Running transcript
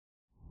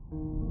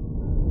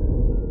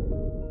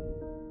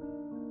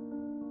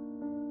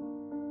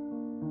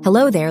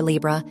Hello there,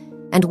 Libra,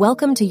 and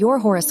welcome to your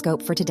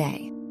horoscope for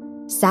today,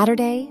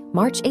 Saturday,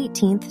 March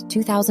 18th,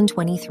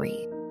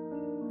 2023.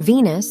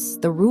 Venus,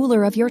 the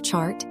ruler of your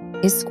chart,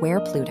 is square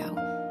Pluto,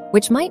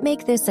 which might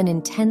make this an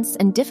intense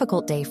and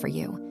difficult day for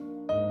you.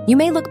 You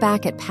may look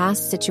back at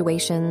past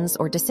situations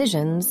or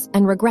decisions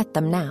and regret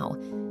them now.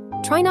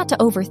 Try not to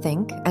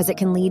overthink, as it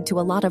can lead to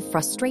a lot of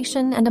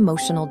frustration and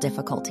emotional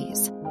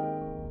difficulties.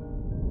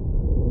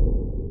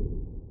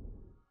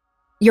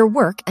 Your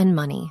work and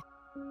money.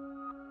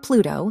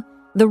 Pluto,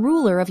 the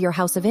ruler of your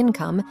house of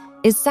income,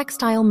 is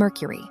sextile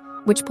Mercury,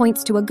 which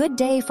points to a good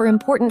day for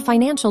important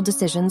financial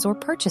decisions or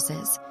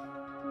purchases.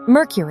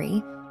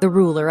 Mercury, the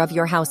ruler of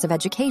your house of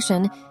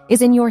education,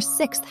 is in your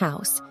 6th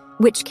house,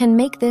 which can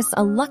make this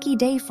a lucky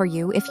day for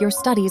you if your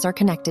studies are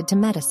connected to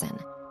medicine.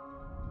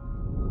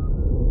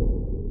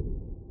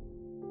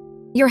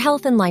 Your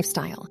health and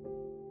lifestyle.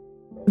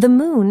 The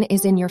moon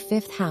is in your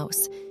 5th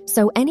house,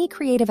 so any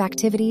creative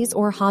activities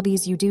or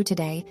hobbies you do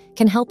today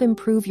can help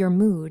improve your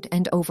mood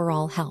and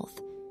overall health.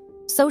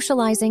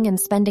 Socializing and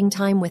spending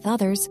time with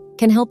others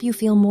can help you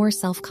feel more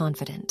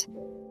self-confident.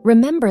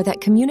 Remember that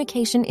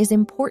communication is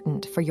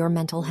important for your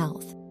mental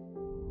health.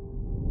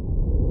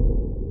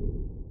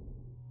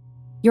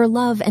 Your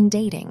love and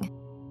dating.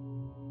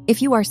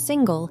 If you are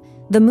single,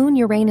 the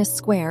Moon-Uranus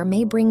square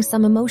may bring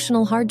some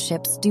emotional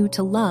hardships due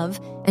to love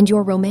and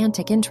your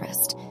romantic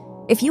interest.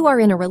 If you are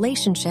in a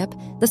relationship,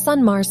 the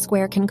Sun-Mars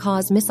square can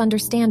cause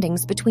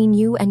misunderstandings between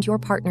you and your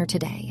partner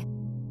today.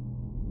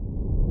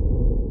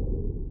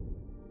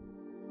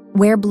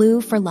 Wear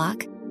blue for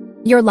luck.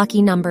 Your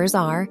lucky numbers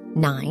are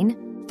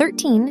 9,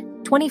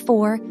 13,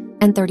 24,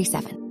 and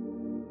 37.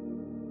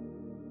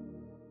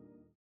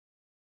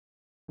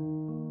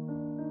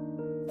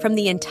 From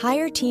the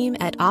entire team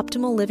at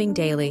Optimal Living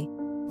Daily,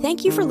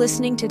 thank you for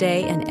listening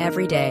today and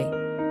every day.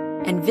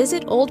 And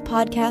visit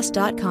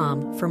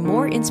oldpodcast.com for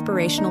more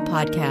inspirational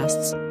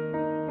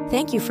podcasts.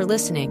 Thank you for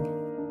listening.